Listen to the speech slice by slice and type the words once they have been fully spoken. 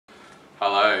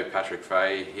Hello, Patrick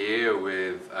Fay here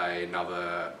with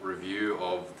another review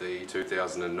of the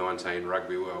 2019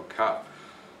 Rugby World Cup.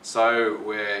 So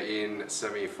we're in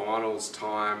semi-finals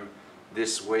time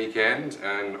this weekend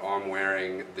and I'm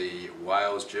wearing the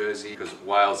Wales jersey because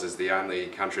Wales is the only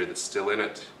country that's still in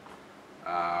it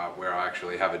where I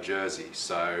actually have a jersey.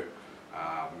 So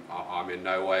I'm in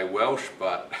no way Welsh,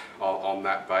 but on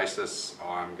that basis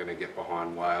I'm going to get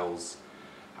behind Wales.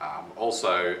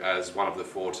 Also, as one of the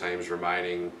four teams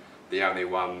remaining, the only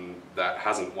one that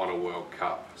hasn't won a World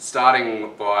Cup.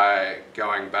 Starting by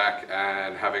going back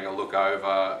and having a look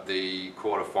over the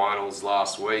quarterfinals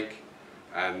last week,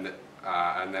 and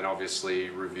then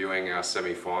obviously reviewing our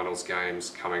semi-finals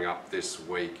games coming up this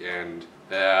weekend.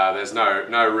 There's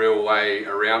no real way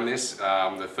around this.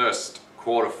 The first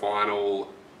quarterfinal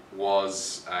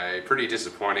was a pretty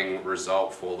disappointing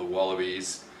result for the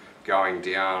Wallabies, going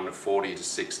down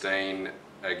 40-16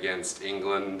 against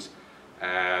England,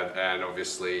 and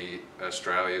obviously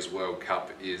Australia's World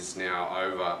Cup is now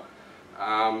over.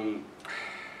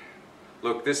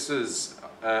 Look, this is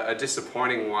a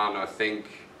disappointing one, I think,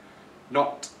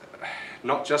 not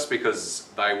just because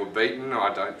they were beaten.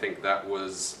 I don't think that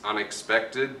was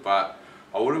unexpected, but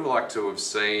I would have liked to have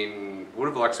seen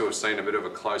a bit of a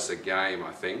closer game,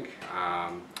 I think.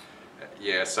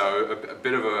 Yeah, so a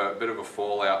bit of a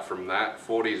fallout from that.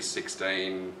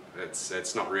 40-16.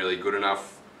 It's not really good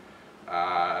enough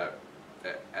in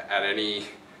any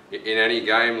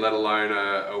game, let alone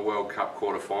a World Cup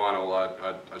quarter-final.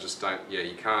 I just don't. Yeah,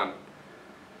 you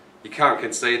can't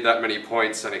concede that many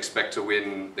points and expect to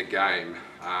win the game.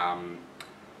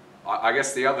 I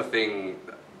guess the other thing,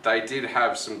 they did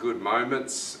have some good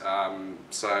moments.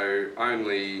 So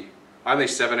only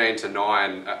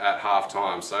 17-9 at half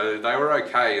time, so they were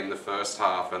okay in the first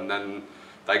half, and then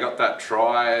they got that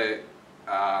try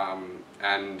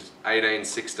and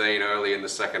 18-16 early in the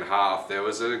second half. There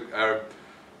was a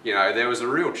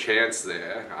real chance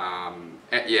there.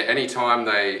 Yeah, anytime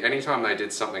they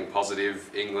did something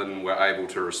positive, England were able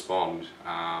to respond.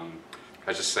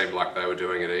 It just seemed like they were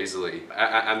doing it easily,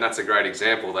 and that's a great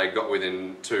example. They got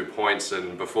within 2 points,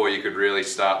 and before you could really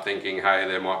start thinking, hey,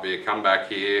 there might be a comeback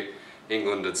here,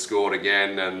 England had scored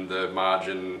again and the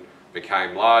margin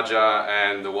became larger,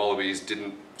 and the Wallabies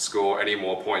didn't score any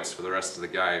more points for the rest of the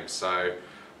game. So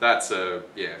that's a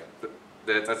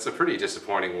pretty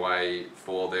disappointing way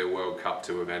for their World Cup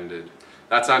to have ended.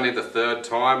 That's only the third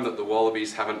time that the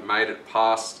Wallabies haven't made it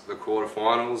past the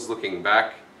quarterfinals. Looking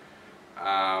back,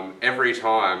 every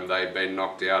time they've been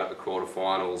knocked out at the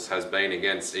quarterfinals has been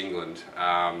against England.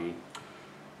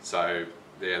 So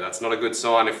yeah, that's not a good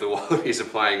sign if the Wallabies are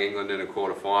playing England in a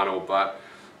quarter-final. But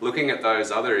looking at those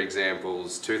other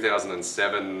examples,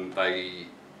 2007 they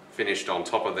finished on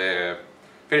top of their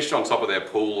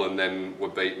pool and then were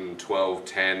beaten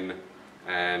 12-10,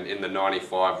 and in the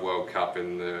 95 World Cup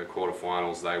in the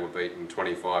quarter-finals they were beaten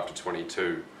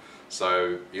 25-22.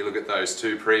 So you look at those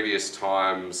two previous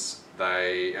times,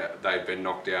 they've been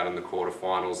knocked out in the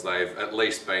quarter-finals. They've at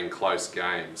least been close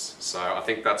games. So I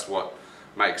think that's what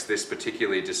makes this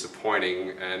particularly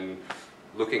disappointing, and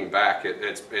looking back,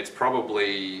 it's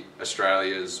probably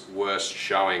Australia's worst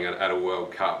showing at a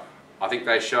World Cup. I think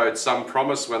they showed some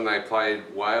promise when they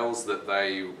played Wales, that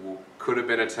they could have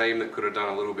been a team that could have done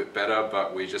a little bit better,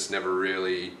 but we just never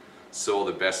really saw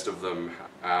the best of them.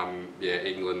 Yeah,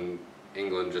 England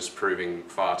just proving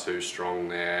far too strong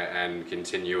there and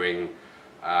continuing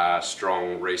a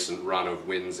strong recent run of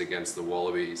wins against the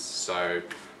Wallabies. So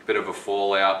bit of a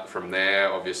fallout from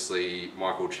there. Obviously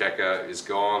Michael Cheika is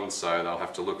gone, so they'll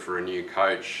have to look for a new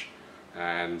coach,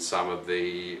 and some of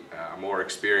the more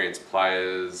experienced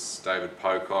players, David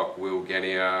Pocock, Will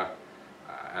Genia,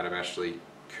 Adam Ashley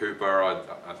Cooper,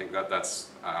 I think that's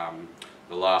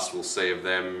the last we'll see of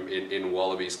them in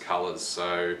Wallabies colours.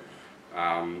 So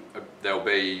there'll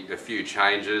be a few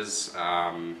changes.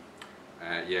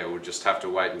 Yeah, we'll just have to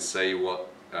wait and see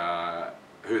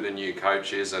who the new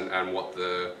coach is and what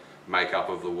the makeup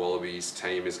of the Wallabies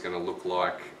team is going to look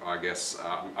like. I guess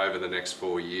over the next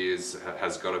 4 years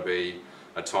has got to be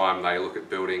a time they look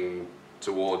at building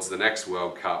towards the next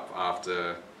World Cup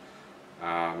after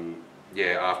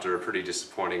a pretty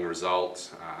disappointing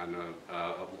result, and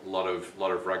a lot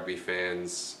of rugby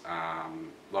fans, a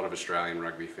lot of Australian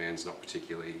rugby fans not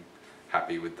particularly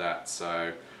happy with that.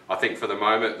 So I think for the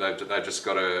moment they've just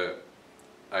got to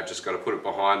put it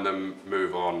behind them,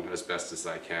 move on as best as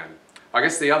they can. I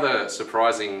guess the other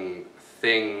surprising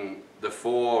thing, the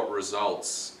four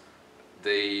results,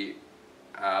 the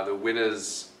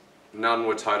winners, none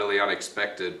were totally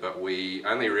unexpected, but we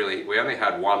only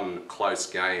had one close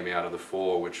game out of the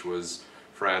four, which was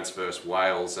France versus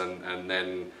Wales, and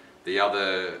then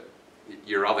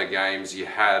your other games you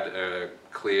had a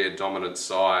clear dominant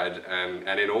side,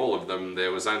 and in all of them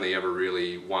there was only ever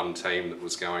really one team that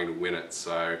was going to win it.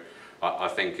 So I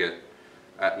think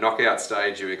at knockout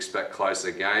stage you expect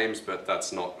closer games, but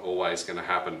that's not always going to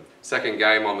happen. Second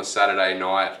game on the Saturday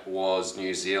night was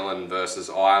New Zealand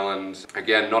versus Ireland.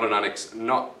 Again,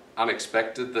 not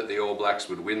unexpected that the All Blacks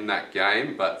would win that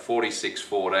game, but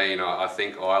 46-14, I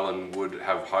think Ireland would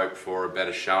have hoped for a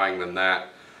better showing than that.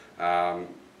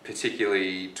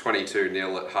 Particularly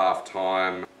 22-0 at half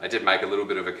time. They did make a little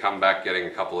bit of a comeback, getting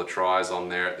a couple of tries on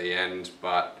there at the end,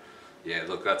 but yeah,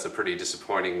 look, that's a pretty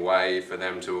disappointing way for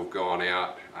them to have gone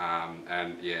out,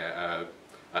 and yeah,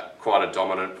 quite a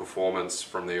dominant performance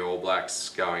from the All Blacks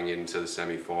going into the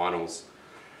semi-finals.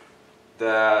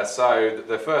 So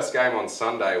the first game on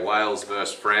Sunday, Wales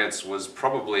versus France, was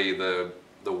probably the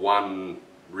one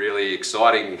really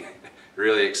exciting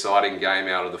game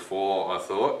out of the four, I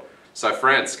thought. So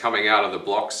France coming out of the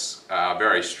blocks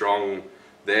very strong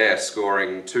there,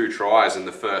 scoring 2 tries in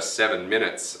the first 7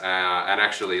 minutes and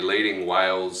actually leading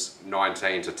Wales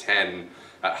 19-10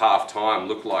 at half time.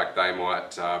 Looked like they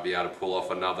might be able to pull off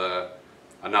another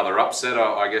upset,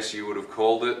 I guess you would have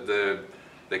called it.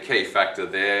 The key factor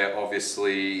there,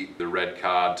 obviously, the red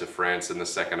card to France in the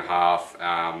second half,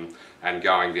 and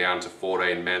going down to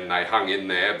 14 men. They hung in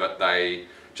there, but they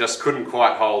just couldn't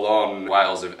quite hold on.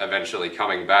 Wales eventually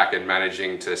coming back and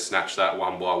managing to snatch that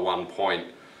 1 point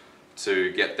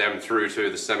to get them through to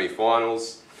the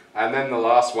semi-finals. And then the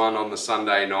last one on the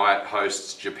Sunday night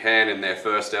hosts Japan in their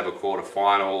first ever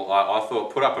quarter-final. I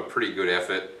thought put up a pretty good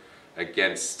effort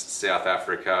against South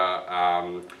Africa.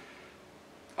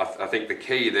 I think the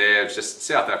key there is just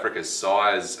South Africa's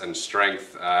size and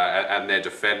strength and their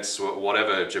defence.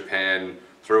 Whatever Japan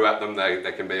threw at them,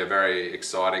 they can be a very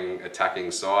exciting attacking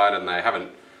side, and they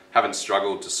haven't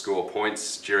struggled to score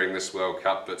points during this World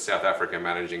Cup, but South Africa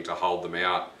managing to hold them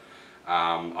out,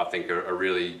 I think a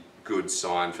really good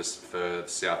sign for the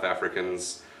South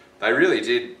Africans. They really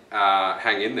did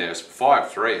hang in there. It's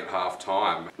 5-3 at half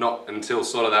time. Not until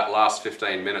sort of that last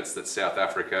 15 minutes that South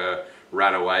Africa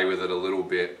ran away with it a little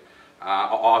bit.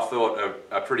 I thought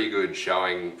a pretty good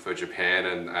showing for Japan,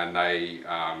 and they,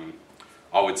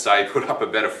 I would say, put up a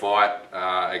better fight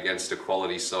against a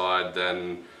quality side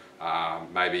than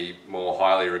maybe more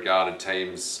highly regarded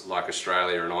teams like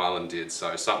Australia and Ireland did.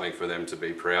 So something for them to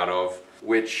be proud of,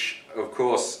 which of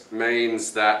course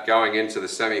means that going into the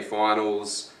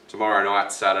semi-finals tomorrow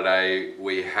night, Saturday,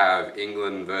 we have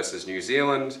England versus New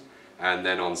Zealand, and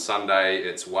then on Sunday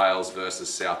it's Wales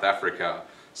versus South Africa.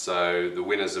 So the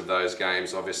winners of those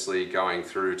games obviously going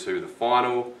through to the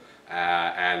final,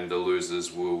 and the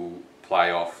losers will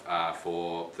play off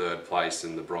for third place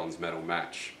in the bronze medal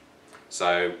match.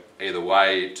 So either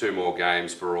way, 2 more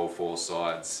games for all 4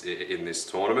 sides in this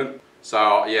tournament.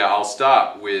 So yeah, I'll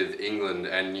start with England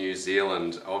and New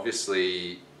Zealand.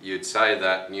 Obviously, you'd say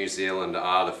that New Zealand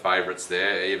are the favourites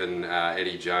there. Even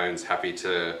Eddie Jones happy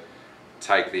to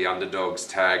take the underdogs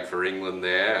tag for England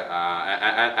there,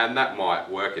 and that might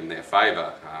work in their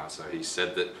favour. So he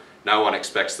said that no one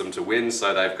expects them to win,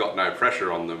 so they've got no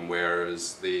pressure on them,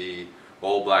 whereas the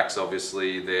All Blacks,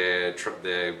 obviously, they're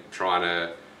trying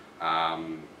to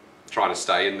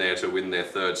stay in there to win their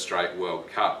 3rd straight World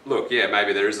Cup. Look, yeah,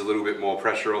 maybe there is a little bit more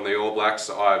pressure on the All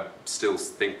Blacks. I still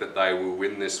think that they will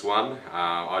win this one.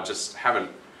 I just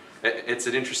haven't... It's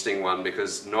an interesting one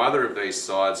because neither of these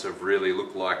sides have really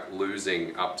looked like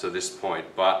losing up to this point,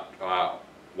 but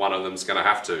one of them's going to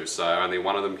have to, so only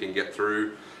one of them can get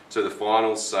through to the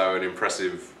finals, so an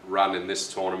impressive run in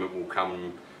this tournament will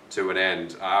come to an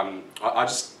end. I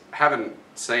just haven't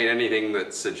seen anything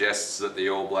that suggests that the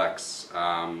All Blacks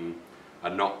are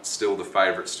not still the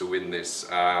favourites to win this,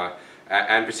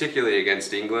 and particularly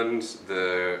against England.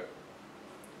 The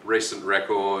recent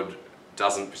record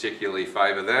doesn't particularly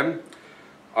favour them.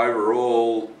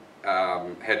 Overall,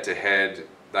 head-to-head,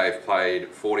 they've played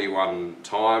 41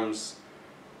 times,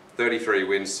 33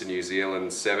 wins to New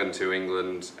Zealand, 7 to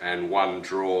England, and 1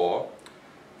 draw.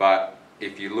 But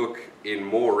if you look in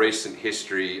more recent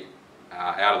history,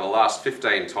 out of the last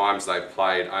 15 times they've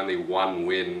played, only 1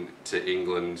 win to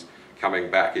England, coming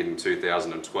back in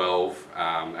 2012,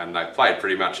 and they've played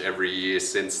pretty much every year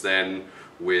since then,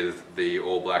 with the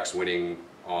All Blacks winning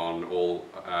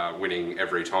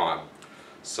every time.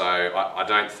 So I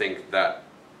don't think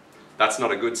that's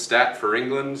not a good stat for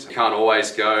England. You can't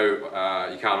always go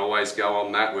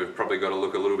on that. We've probably got to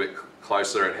look a little bit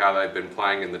closer at how they've been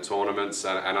playing in the tournaments,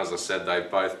 and as I said, they've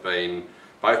both been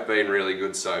really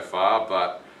good so far.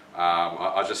 But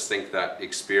I just think that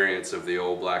experience of the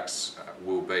All Blacks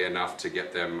will be enough to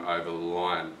get them over the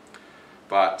line.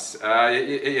 But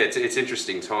it's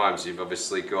interesting times. You've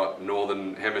obviously got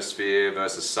Northern Hemisphere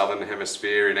versus Southern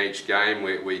Hemisphere in each game.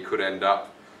 We could end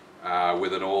up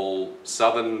with an all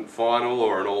Southern final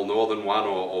or an all Northern one,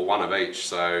 or one of each.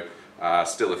 So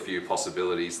still a few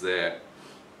possibilities there.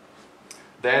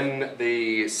 Then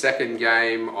the second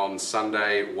game on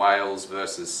Sunday, Wales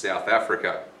versus South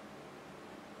Africa.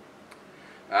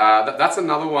 That's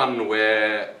another one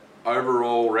where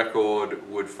overall record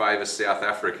would favour South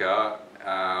Africa,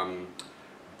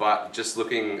 but just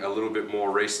looking a little bit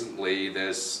more recently,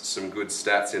 there's some good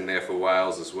stats in there for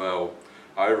Wales as well.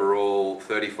 Overall,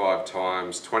 35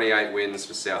 times, 28 wins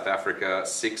for South Africa,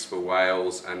 6 for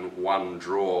Wales and 1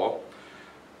 draw.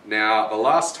 Now, the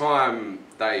last time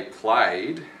they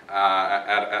played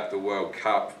at the World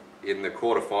Cup, in the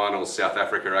quarterfinals, South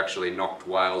Africa actually knocked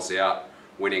Wales out,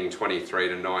 winning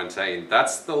 23-19.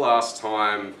 That's the last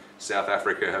time South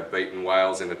Africa have beaten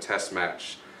Wales in a test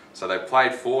match. So they've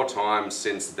played 4 times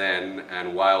since then,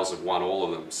 and Wales have won all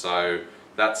of them. So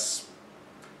that's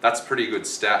pretty good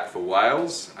stat for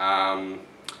Wales.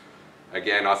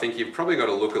 Again, I think you've probably got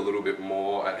to look a little bit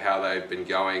more at how they've been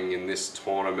going in this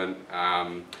tournament.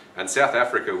 And South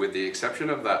Africa, with the exception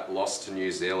of that loss to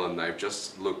New Zealand, they've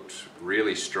just looked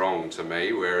really strong to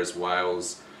me, whereas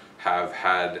Wales have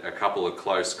had a couple of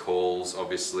close calls,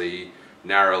 obviously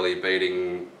narrowly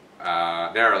beating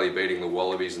the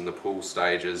Wallabies in the pool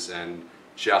stages and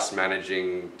just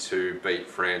managing to beat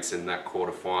France in that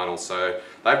quarter-final. So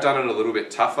they've done it a little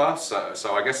bit tougher.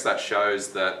 So I guess that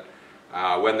shows that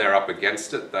when they're up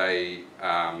against it, they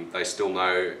still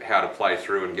know how to play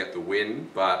through and get the win.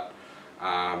 But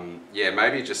yeah,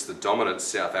 maybe just the dominance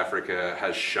South Africa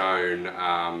has shown,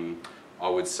 I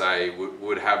would say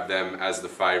would have them as the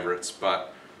favourites.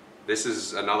 But this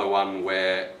is another one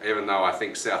where, even though I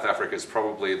think South Africa is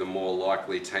probably the more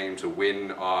likely team to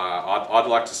win, I'd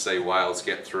like to see Wales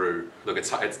get through. Look, it's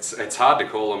hard to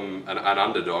call them an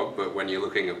underdog, but when you're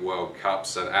looking at World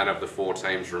Cups and of the 4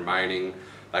 teams remaining,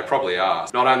 they probably are.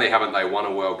 Not only haven't they won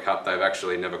a World Cup, they've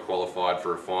actually never qualified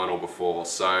for a final before.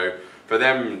 So for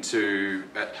them to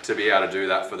be able to do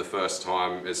that for the first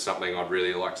time is something I'd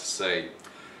really like to see.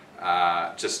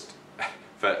 Just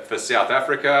for South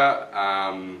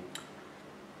Africa,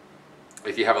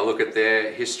 if you have a look at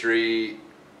their history,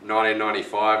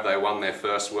 1995 they won their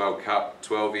first World Cup.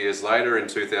 12 years later, in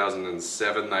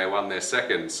 2007, they won their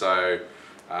second. So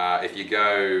if you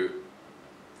go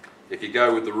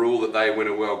with the rule that they win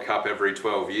a World Cup every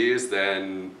 12 years,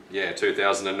 then yeah,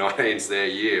 2019 is their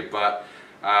year. But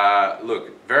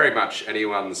look, very much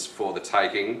anyone's for the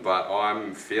taking, but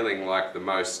I'm feeling like the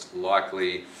most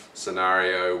likely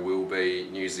scenario will be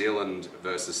New Zealand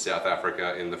versus South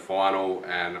Africa in the final,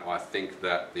 and I think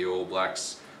that the All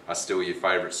Blacks are still your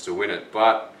favourites to win it.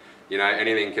 But you know,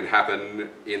 anything can happen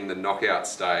in the knockout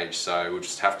stage, so we'll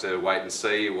just have to wait and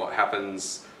see what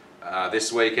happens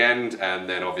this weekend, and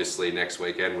then obviously next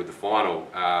weekend with the final.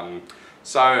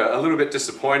 So a little bit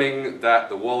disappointing that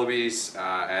the Wallabies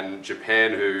and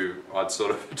Japan, who I'd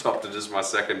sort of adopted as my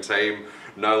second team,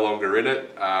 no longer in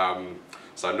it.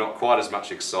 So not quite as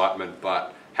much excitement,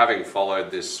 but having followed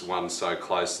this one so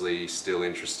closely, still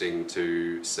interesting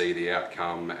to see the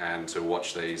outcome and to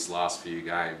watch these last few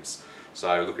games.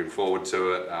 So looking forward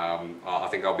to it. I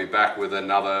think I'll be back with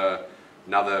another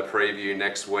preview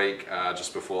next week,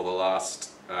 just before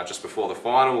the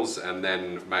finals, and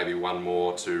then maybe one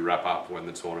more to wrap up when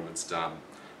the tournament's done.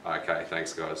 Okay,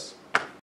 thanks guys.